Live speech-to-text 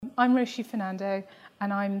I'm Roshi Fernando,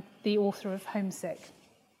 and I'm the author of Homesick.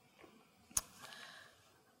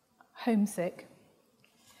 Homesick.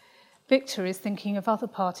 Victor is thinking of other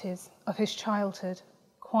parties of his childhood,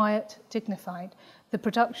 quiet, dignified, the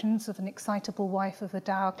productions of an excitable wife of a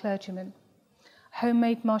dour clergyman.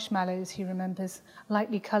 Homemade marshmallows, he remembers,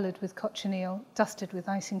 lightly coloured with cochineal, dusted with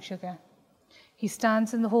icing sugar. He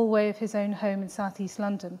stands in the hallway of his own home in southeast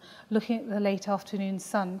London, looking at the late afternoon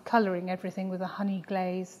sun, colouring everything with a honey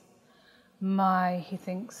glaze. My, he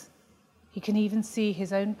thinks. He can even see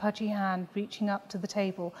his own pudgy hand reaching up to the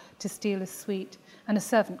table to steal a sweet, and a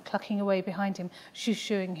servant clucking away behind him,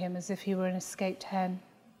 shoo-shooing him as if he were an escaped hen.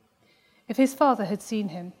 If his father had seen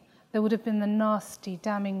him, there would have been the nasty,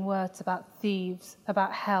 damning words about thieves,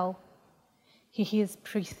 about hell. He hears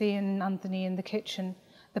Preethi and Nandini in the kitchen,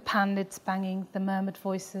 the pan lids banging, the murmured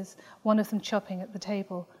voices, one of them chopping at the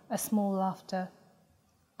table, a small laughter.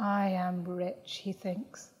 I am rich, he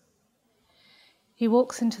thinks. He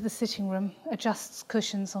walks into the sitting room, adjusts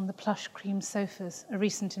cushions on the plush cream sofas, a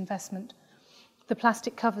recent investment. The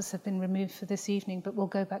plastic covers have been removed for this evening, but will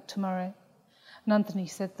go back tomorrow. Nandini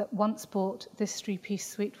said that once bought, this three-piece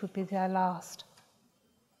suite would be their last.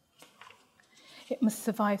 It must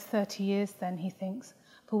survive 30 years then, he thinks,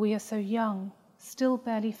 for we are so young, still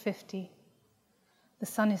barely 50. The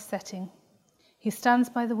sun is setting. He stands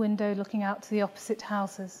by the window looking out to the opposite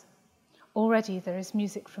houses. Already there is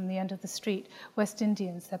music from the end of the street. West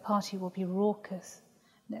Indians, their party will be raucous.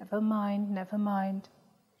 Never mind, never mind.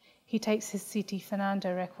 He takes his CD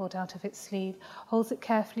Fernando record out of its sleeve, holds it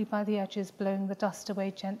carefully by the edges, blowing the dust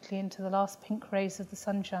away gently into the last pink rays of the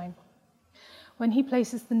sunshine. When he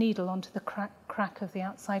places the needle onto the crack of the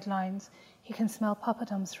outside lines, he can smell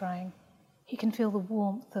papadums frying. He can feel the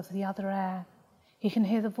warmth of the other air. He can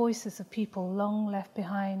hear the voices of people long left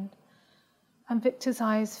behind. And Victor's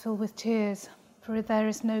eyes fill with tears, for there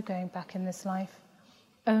is no going back in this life,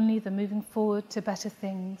 only the moving forward to better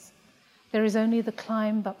things. There is only the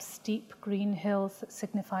climb up steep green hills that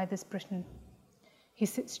signify this Britain. He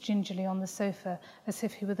sits gingerly on the sofa as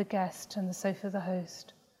if he were the guest and the sofa the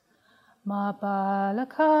host. Ma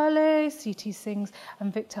balakale, Siti sings,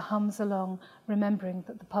 and Victor hums along, remembering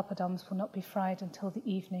that the papadums will not be fried until the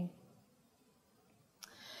evening.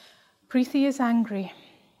 Preethi is angry.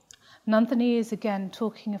 Nandini is again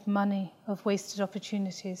talking of money, of wasted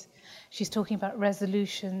opportunities. She's talking about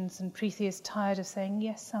resolutions, and Preethi is tired of saying,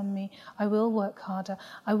 yes, Ammi, I will work harder.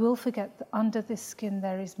 I will forget that under this skin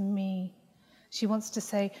there is me. She wants to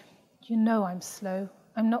say, you know I'm slow.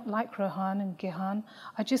 I'm not like Rohan and Gihan.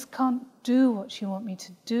 I just can't do what you want me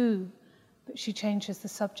to do. But she changes the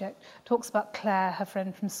subject, talks about Claire, her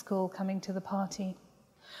friend from school, coming to the party.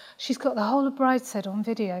 She's got the whole of Brideshead on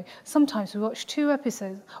video. Sometimes we watch 2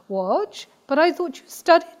 episodes. Watch? But I thought you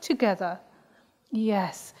studied together.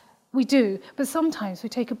 Yes, we do. But sometimes we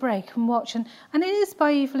take a break and watch. And it is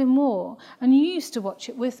by Evelyn Waugh. And you used to watch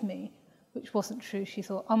it with me. Which wasn't true. She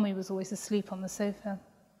thought Ummi was always asleep on the sofa.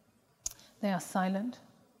 They are silent.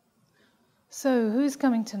 So, who's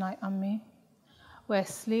coming tonight, Ummi?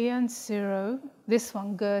 Wesley and Ciro. This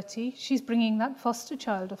one, Gertie. She's bringing that foster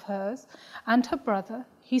child of hers. And her brother.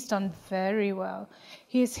 He's done very well.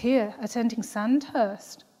 He is here attending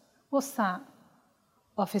Sandhurst. What's that?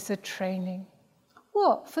 Officer training.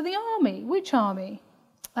 What, for the army? Which army?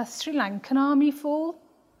 A Sri Lankan army fool?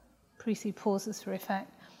 Preethi pauses for effect.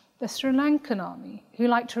 The Sri Lankan army, who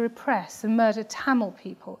like to repress and murder Tamil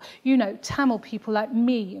people. You know, Tamil people like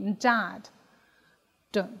me and Dad.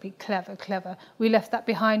 Don't be clever. We left that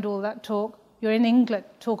behind, all that talk. You're in England.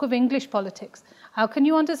 Talk of English politics. How can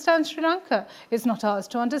you understand Sri Lanka? It's not ours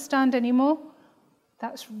to understand anymore.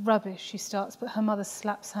 That's rubbish, she starts, but her mother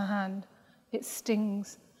slaps her hand. It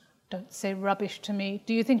stings. Don't say rubbish to me.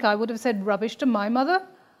 Do you think I would have said rubbish to my mother?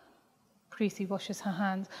 Preethi washes her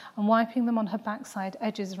hands and, wiping them on her backside,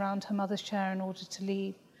 edges round her mother's chair in order to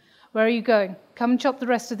leave. Where are you going? Come and chop the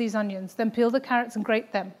rest of these onions, then peel the carrots and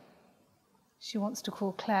grate them. She wants to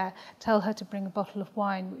call Claire, tell her to bring a bottle of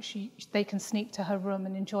wine, which they can sneak to her room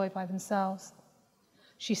and enjoy by themselves.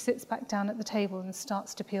 She sits back down at the table and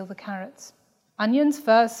starts to peel the carrots. Onions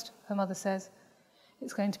first, her mother says.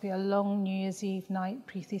 It's going to be a long New Year's Eve night,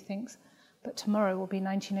 Preethi thinks, but tomorrow will be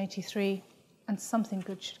 1983, and something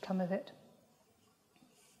good should come of it.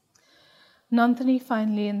 Nandini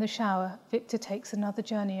finally in the shower, Victor takes another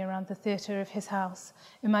journey around the theatre of his house,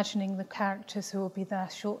 imagining the characters who will be there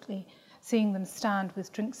shortly, seeing them stand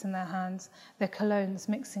with drinks in their hands, their colognes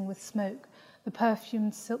mixing with smoke, the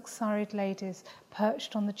perfumed silk-saried ladies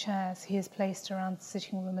perched on the chairs he has placed around the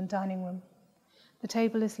sitting room and dining room. The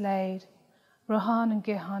table is laid. Rohan and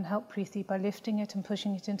Gihan help Preeti by lifting it and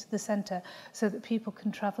pushing it into the centre so that people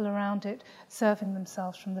can travel around it, serving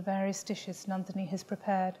themselves from the various dishes Nandini has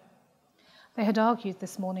prepared. They had argued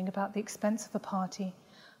this morning about the expense of a party.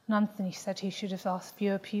 Nandini said he should have asked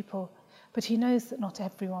fewer people, but he knows that not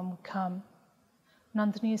everyone would come.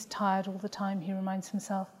 Nandini is tired all the time, he reminds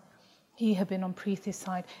himself. He had been on Preeti's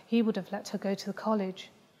side. He would have let her go to the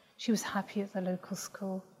college. She was happy at the local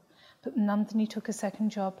school. But Nandini took a second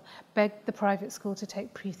job, begged the private school to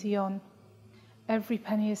take Preeti on. Every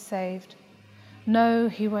penny is saved. No,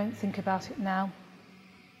 he won't think about it now.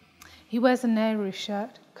 He wears a Nehru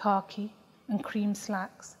shirt, khaki, and cream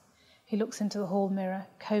slacks. He looks into the hall mirror,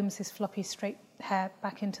 combs his floppy straight hair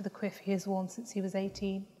back into the quiff he has worn since he was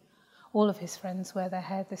 18. All of his friends wear their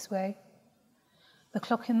hair this way. The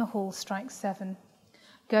clock in the hall strikes 7.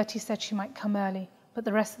 Gertie said she might come early, but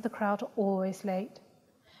the rest of the crowd are always late.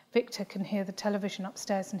 Victor can hear the television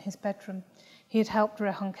upstairs in his bedroom. He had helped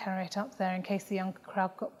Rehan carry it up there in case the younger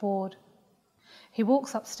crowd got bored. He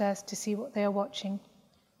walks upstairs to see what they are watching.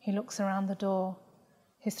 He looks around the door.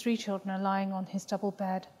 His 3 children are lying on his double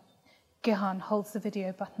bed. Gihan holds the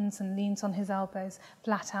video buttons and leans on his elbows,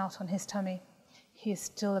 flat out on his tummy. He is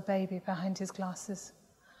still a baby behind his glasses.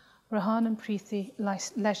 Rohan and Preeti lie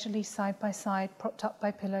leisurely side by side, propped up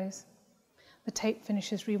by pillows. The tape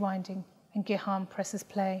finishes rewinding, and Gihan presses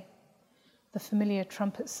play. The familiar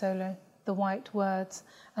trumpet solo, the white words,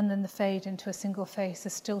 and then the fade into a single face, a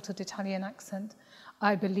stilted Italian accent.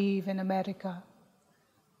 I believe in America.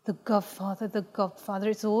 The Godfather,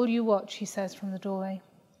 it's all you watch, he says from the doorway.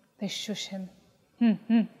 They shush him.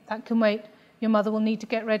 That can wait. Your mother will need to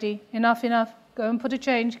get ready. Enough. Go and put a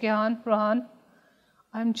change, Gihan, Rohan.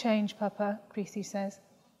 I'm changed, Papa, Preeti says.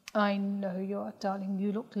 I know you are, darling.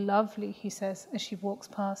 You look lovely, he says as she walks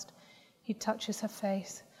past. He touches her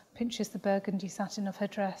face, pinches the burgundy satin of her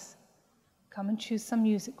dress. Come and choose some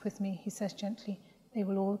music with me, he says gently. They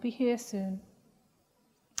will all be here soon.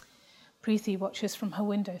 Preeti watches from her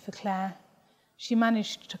window for Claire. She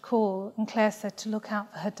managed to call, and Claire said to look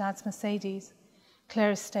out for her dad's Mercedes.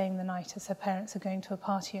 Claire is staying the night as her parents are going to a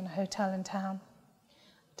party in a hotel in town.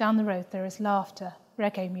 Down the road there is laughter,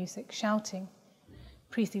 reggae music, shouting.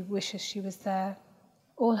 Preeti wishes she was there.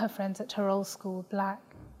 All her friends at her old school are black.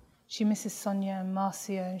 She misses Sonia and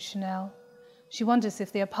Marcia and Chanel. She wonders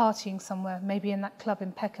if they are partying somewhere, maybe in that club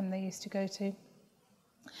in Peckham they used to go to.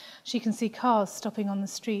 She can see cars stopping on the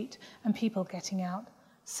street and people getting out.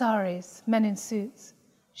 Saris, men in suits.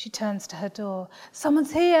 She turns to her door.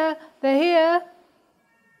 Someone's here! They're here!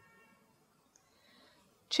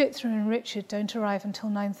 Chitra and Richard don't arrive until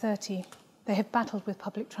 9:30. They have battled with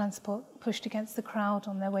public transport, pushed against the crowd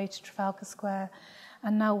on their way to Trafalgar Square,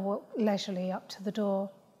 and now walk leisurely up to the door.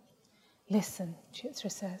 Listen, Chitra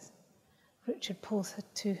says. Richard pulls her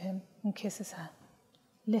to him and kisses her.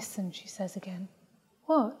 Listen, she says again.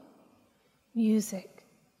 What? Music.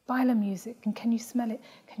 Baila music. And can you smell it?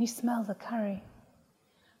 Can you smell the curry?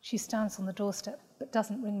 She stands on the doorstep but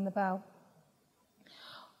doesn't ring the bell.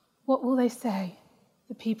 What will they say?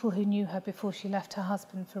 The people who knew her before she left her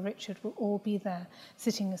husband for Richard will all be there,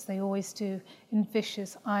 sitting as they always do, in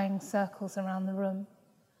vicious, eyeing circles around the room.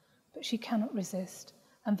 But she cannot resist,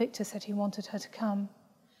 and Victor said he wanted her to come.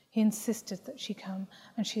 He insisted that she come,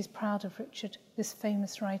 and she is proud of Richard, this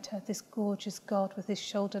famous writer, this gorgeous god with his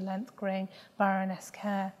shoulder-length greying baronesque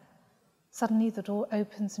hair. Suddenly the door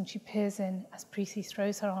opens and she peers in as Preeti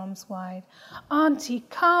throws her arms wide. Auntie,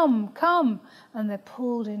 come, come! And they're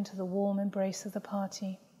pulled into the warm embrace of the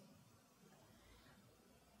party.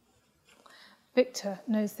 Victor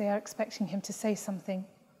knows they are expecting him to say something.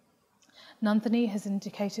 Nandini has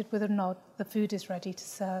indicated with a nod the food is ready to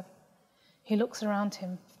serve. He looks around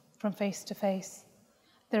him from face to face.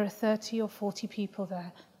 There are 30 or 40 people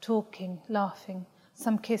there, talking, laughing,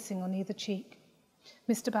 some kissing on either cheek.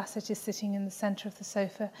 Mr. Bassett is sitting in the centre of the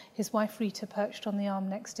sofa, his wife Rita perched on the arm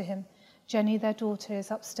next to him. Jenny, their daughter,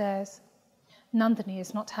 is upstairs. Nandini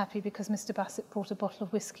is not happy because Mr. Bassett brought a bottle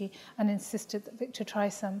of whiskey and insisted that Victor try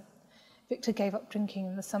some. Victor gave up drinking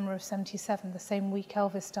in the summer of '77, the same week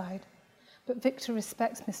Elvis died. But Victor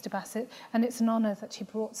respects Mr. Bassett, and it's an honour that he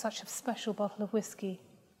brought such a special bottle of whiskey.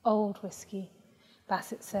 Old whiskey,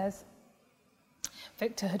 Bassett says.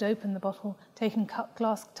 Victor had opened the bottle, taken cut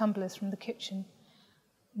glass tumblers from the kitchen.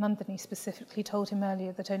 Nandini specifically told him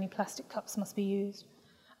earlier that only plastic cups must be used,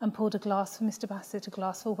 and poured a glass for Mr. Bassett, a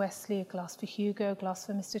glass for Wesley, a glass for Hugo, a glass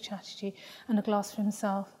for Mr. Chatterjee, and a glass for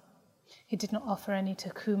himself. He did not offer any to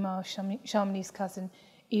Kumar, Shamini's cousin,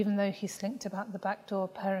 even though he slinked about the back door,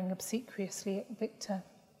 purring obsequiously at Victor.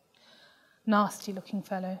 Nasty-looking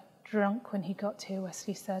fellow, drunk when he got here,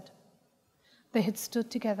 Wesley said. They had stood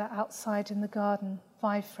together outside in the garden,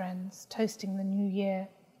 5 friends, toasting the new year.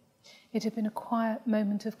 It had been a quiet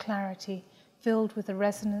moment of clarity, filled with the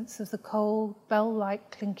resonance of the cold,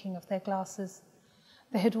 bell-like clinking of their glasses.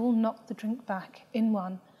 They had all knocked the drink back in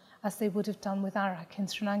one, as they would have done with arak in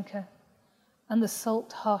Sri Lanka, and the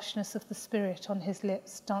salt harshness of the spirit on his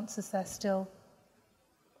lips dances there still.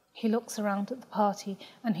 He looks around at the party,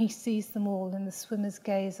 and he sees them all in the swimmer's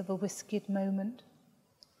gaze of a whiskied moment.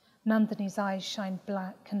 Nandini's eyes shine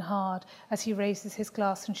black and hard as he raises his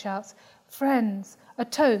glass and shouts, "Friends, a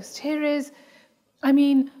toast,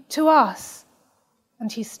 to us!"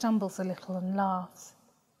 And he stumbles a little and laughs.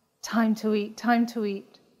 Time to eat, time to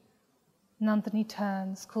eat. Nandini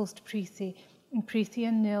turns, calls to Preethi, and Preethi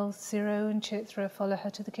and Nil, Siro and Chitra follow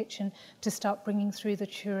her to the kitchen to start bringing through the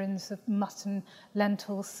churins of mutton,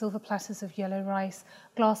 lentils, silver platters of yellow rice,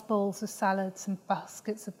 glass bowls of salads and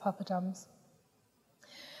baskets of papadums.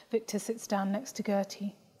 Victor sits down next to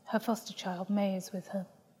Gertie. Her foster child, May, is with her.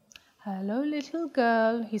 "Hello, little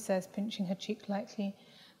girl," he says, pinching her cheek lightly.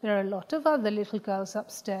 "There are a lot of other little girls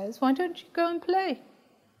upstairs. Why don't you go and play?"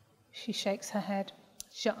 She shakes her head.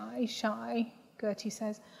 Shy, Gertie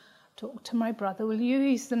says. "Talk to my brother, will you?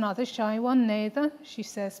 He's another shy one, neither," she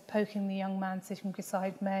says, poking the young man sitting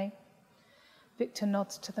beside May. Victor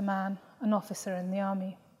nods to the man, an officer in the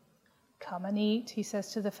army. "Come and eat," he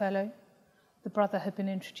says to the fellow. The brother had been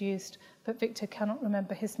introduced, but Victor cannot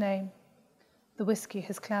remember his name. The whiskey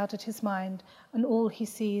has clouded his mind, and all he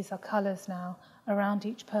sees are colours now, around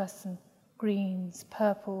each person, greens,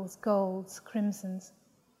 purples, golds, crimsons.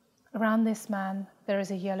 Around this man there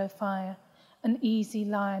is a yellow fire, an easy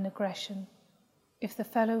lion aggression. If the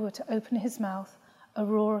fellow were to open his mouth, a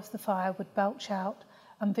roar of the fire would belch out,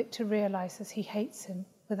 and Victor realises he hates him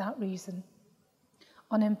without reason.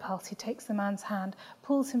 On impulse, he takes the man's hand,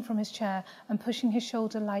 pulls him from his chair, and pushing his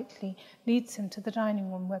shoulder lightly, leads him to the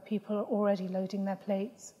dining room where people are already loading their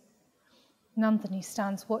plates. Nandini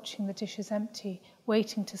stands watching the dishes empty,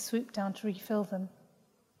 waiting to swoop down to refill them.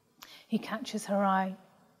 He catches her eye.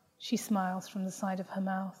 She smiles from the side of her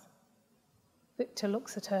mouth. Victor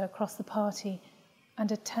looks at her across the party,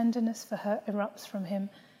 and a tenderness for her erupts from him,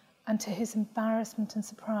 and to his embarrassment and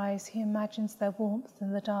surprise, he imagines their warmth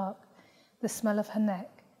in the dark, the smell of her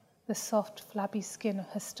neck, the soft, flabby skin of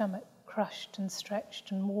her stomach, crushed and stretched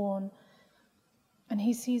and worn. And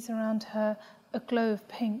he sees around her a glow of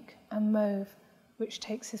pink and mauve, which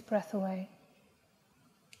takes his breath away.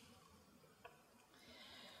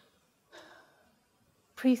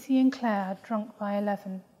 Preethi and Claire are drunk by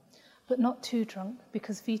 11, but not too drunk,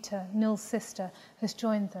 because Vita, Nil's sister, has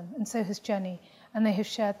joined them, and so has Jenny, and they have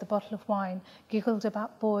shared the bottle of wine, giggled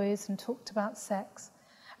about boys and talked about sex.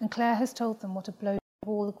 And Claire has told them what a blow. They've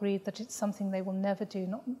all agreed that it's something they will never do,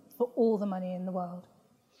 not for all the money in the world.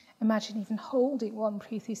 "Imagine even holding one,"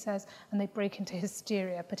 Preethi says, and they break into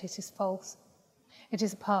hysteria, but it is false. It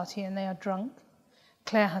is a party and they are drunk.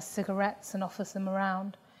 Claire has cigarettes and offers them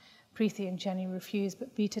around. Preethi and Jenny refuse,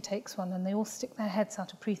 but Vita takes one, and they all stick their heads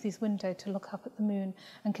out of Preethi's window to look up at the moon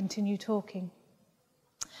and continue talking.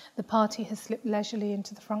 The party has slipped leisurely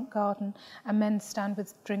into the front garden, and men stand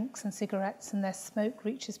with drinks and cigarettes, and their smoke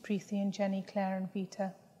reaches Preethi and Jenny, Claire and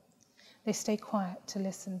Vita. They stay quiet to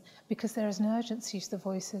listen, because there is an urgency to the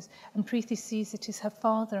voices, and Preethi sees it is her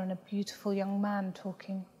father and a beautiful young man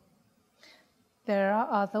talking. "There are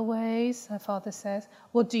other ways," her father says.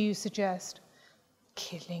 "What do you suggest?"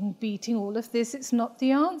 "Killing, beating, all of this, it's not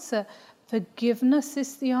the answer. Forgiveness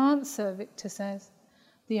is the answer," Victor says.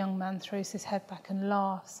 The young man throws his head back and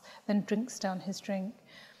laughs, then drinks down his drink.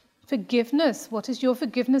 "Forgiveness? What has your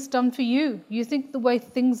forgiveness done for you? You think the way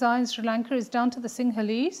things are in Sri Lanka is down to the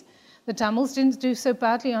Sinhalese? The Tamils didn't do so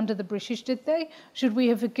badly under the British, did they? Should we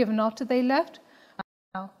have forgiven after they left?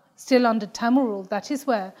 Now, still under Tamil rule, that is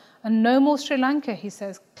where. And no more Sri Lanka," he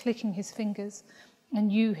says, clicking his fingers. "And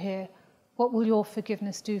you here, what will your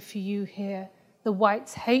forgiveness do for you here? The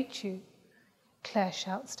whites hate you." Claire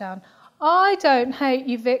shouts down, "I don't hate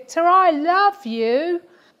you, Victor, I love you."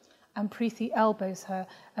 And Preethi elbows her,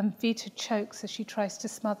 and Vita chokes as she tries to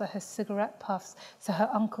smother her cigarette puffs so her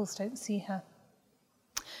uncles don't see her.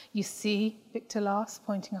 "You see," Victor laughs,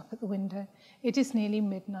 pointing up at the window, "it is nearly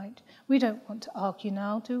midnight. We don't want to argue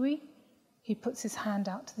now, do we?" He puts his hand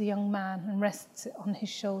out to the young man and rests it on his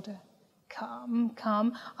shoulder.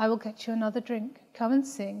 Come, I will get you another drink. Come and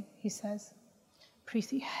sing," he says.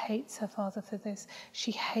 Preethi hates her father for this.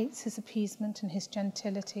 She hates his appeasement and his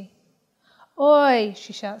gentility. "Oi,"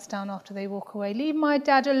 she shouts down after they walk away, "leave my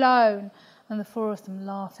dad alone." And the 4 of them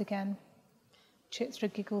laugh again. Chitra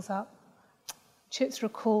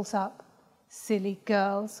calls up, "Silly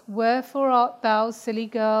girls, wherefore art thou, silly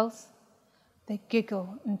girls?" They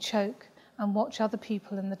giggle and choke and watch other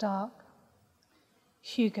people in the dark.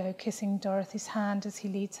 Hugo kissing Dorothy's hand as he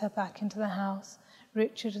leads her back into the house,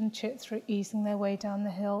 Richard and Chitra easing their way down the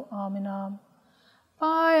hill, arm in arm.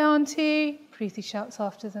 "Bye, Auntie," Preeti shouts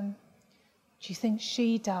after them. "Do you think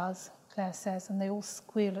she does?" Claire says, and they all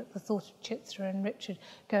squeal at the thought of Chitra and Richard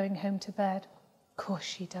going home to bed. "Of course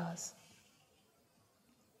she does."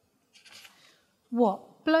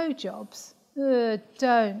 "What, blowjobs?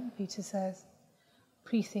 Don't," Vita says.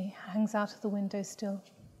 Preeti hangs out of the window still.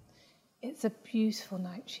 "It's a beautiful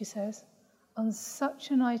night," she says. "On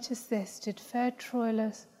such a night as this did fair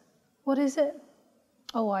Troilus—" "What is it?"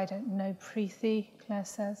 "Oh, I don't know, Preeti," Claire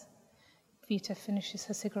says. Vita finishes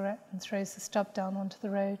her cigarette and throws the stub down onto the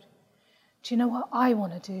road. "Do you know what I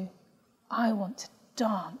want to do? I want to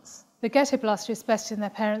dance." The ghetto blaster is best in their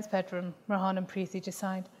parents' bedroom, Rohan and Preeti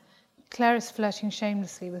decide. Claire is flirting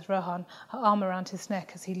shamelessly with Rohan, her arm around his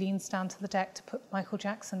neck as he leans down to the deck to put Michael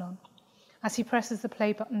Jackson on. As he presses the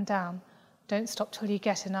play button down, "Don't Stop Till You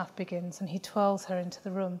Get Enough" begins, and he twirls her into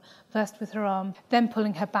the room, first with her arm, then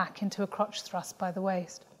pulling her back into a crotch thrust by the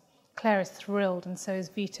waist. Claire is thrilled, and so is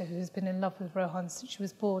Vita, who has been in love with Rohan since she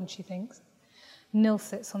was born, she thinks. Nil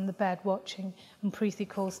sits on the bed watching, and Preeti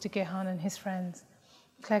calls to Gihan and his friends.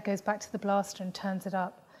 Claire goes back to the blaster and turns it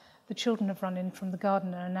up. The children have run in from the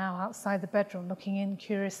garden and are now outside the bedroom looking in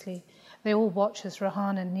curiously. They all watch as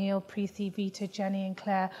Rohan and Neil, Preeti, Vita, Jenny and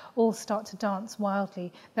Claire all start to dance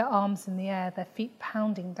wildly, their arms in the air, their feet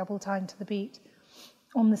pounding double time to the beat.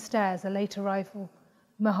 On the stairs, a late arrival,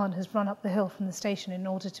 Mohan has run up the hill from the station in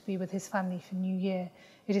order to be with his family for New Year.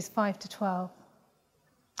 It is 5 to 12.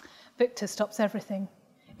 Victor stops everything.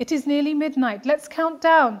 "It is nearly midnight. Let's count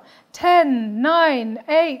down. 10, 9,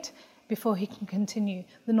 8... Before he can continue,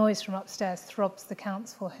 the noise from upstairs throbs the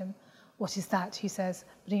counts for him. "What is that?" he says,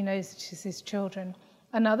 but he knows it is his children.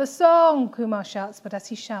 "Another song," Kumar shouts, but as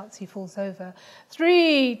he shouts, he falls over.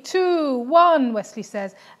 3, 2, 1, Wesley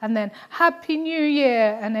says, and then "Happy New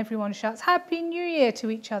Year," and everyone shouts "Happy New Year"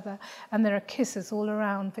 to each other, and there are kisses all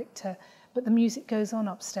around Victor. But the music goes on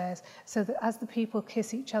upstairs, so that as the people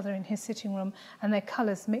kiss each other in his sitting room and their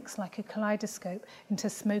colours mix like a kaleidoscope into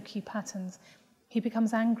smoky patterns, he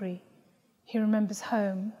becomes angry. He remembers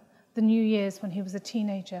home, the New Year's when he was a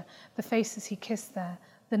teenager, the faces he kissed there,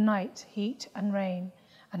 the night, heat and rain,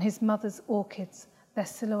 and his mother's orchids, their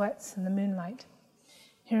silhouettes in the moonlight.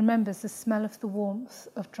 He remembers the smell of the warmth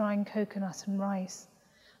of drying coconut and rice,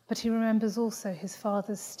 but he remembers also his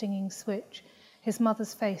father's stinging switch, his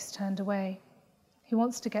mother's face turned away. He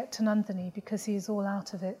wants to get to Nandini because he is all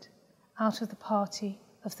out of it, out of the party,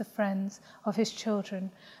 of the friends, of his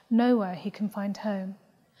children, nowhere he can find home.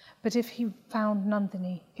 But if he found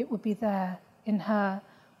Nandini, it would be there, in her,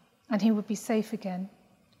 and he would be safe again.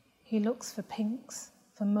 He looks for pinks,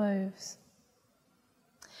 for mauves.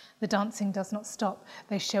 The dancing does not stop.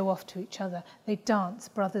 They show off to each other. They dance,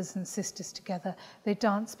 brothers and sisters together. They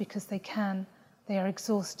dance because they can. They are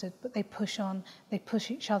exhausted, but they push on. They push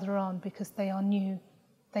each other on because they are new.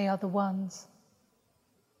 They are the ones.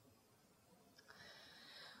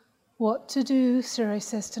 "What to do?" Suresh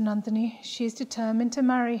says to Nandini. She is determined to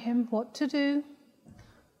marry him. What to do?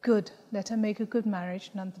 "Good. Let her make a good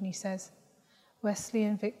marriage," Nandini says. Wesley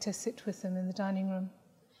and Victor sit with them in the dining room.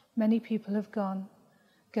 Many people have gone.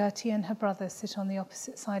 Gertie and her brother sit on the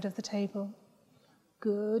opposite side of the table.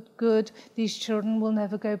 "Good, good. These children will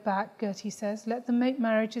never go back," Gertie says. "Let them make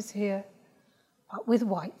marriages here." "But with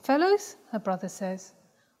white fellows?" her brother says.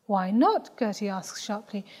 "Why not?" Gertie asks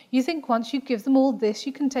sharply. "You think once you give them all this,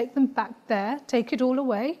 you can take them back there, take it all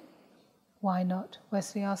away?" "Why not?"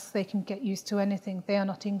 Wesley asks. "They can get used to anything. They are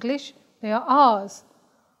not English. They are ours."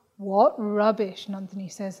 "What rubbish,"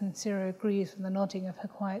 Nandini says, and Ciro agrees with the nodding of her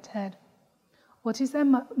quiet head. "What is their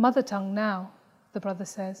mother tongue now?" the brother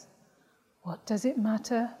says. "What does it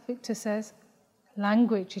matter?" Victor says.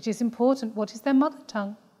 "Language. It is important. What is their mother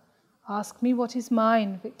tongue?" "Ask me what is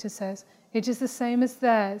mine," Victor says. "It is the same as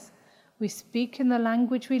theirs. We speak in the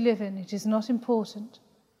language we live in. It is not important."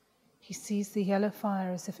 He sees the yellow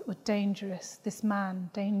fire as if it were dangerous, this man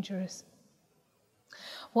dangerous.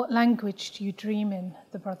 "What language do you dream in?"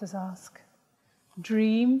 the brothers ask.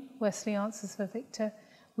 "Dream?" Wesley answers for Victor.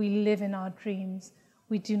 "We live in our dreams.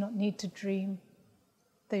 We do not need to dream."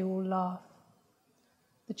 They all laugh.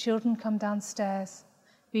 The children come downstairs.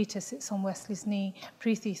 Vita sits on Wesley's knee.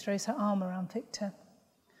 Preeti throws her arm around Victor.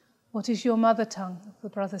 "What is your mother tongue?" the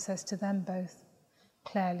brother says to them both.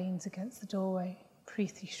 Claire leans against the doorway.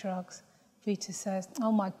 Preeti shrugs. Vita says,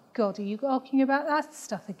 "Oh my God, are you talking about that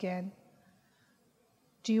stuff again?"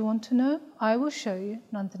 Do you want to know? I will show you,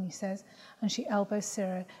 Nandini says, and she elbows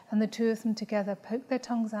Sira, and the two of them together poke their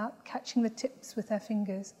tongues out, catching the tips with their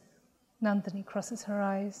fingers. Nandini crosses her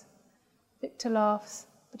eyes. Victor laughs,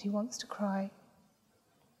 but he wants to cry.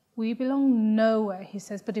 We belong nowhere, he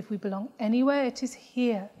says, but if we belong anywhere, it is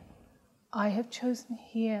here. I have chosen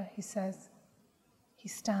here, he says. He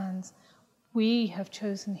stands. We have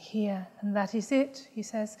chosen here, and that is it, he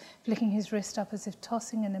says, flicking his wrist up as if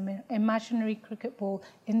tossing an imaginary cricket ball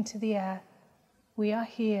into the air. We are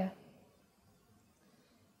here.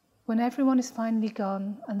 When everyone is finally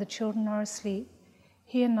gone and the children are asleep,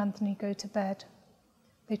 he and Nandini go to bed.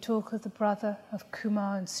 They talk of the brother, of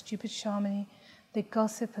Kumar and stupid Shamini. They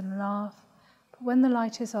gossip and laugh. But when the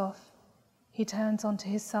light is off, he turns onto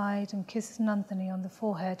his side and kisses Nandini on the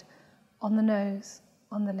forehead, on the nose,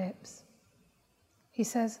 on the lips. He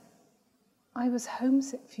says, I was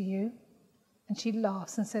homesick for you. And she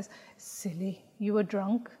laughs and says, silly, you were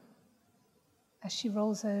drunk. As she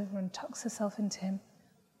rolls over and tucks herself into him,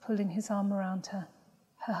 pulling his arm around her.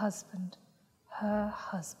 Her husband. Her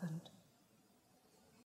husband.